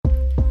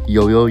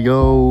Yo, yo,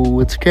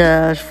 yo, it's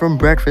Cash from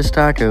Breakfast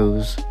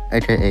Tacos,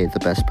 aka the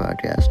best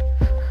podcast.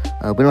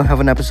 We don't have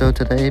an episode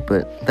today,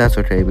 but that's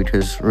okay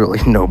because really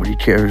nobody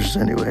cares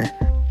anyway.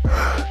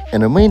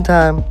 In the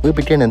meantime, we'll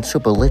be getting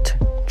super lit,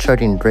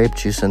 chugging grape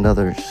juice and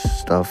other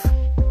stuff.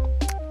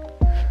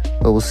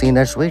 But we'll see you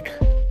next week.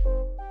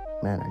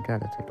 Man, I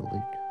gotta take a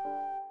leak.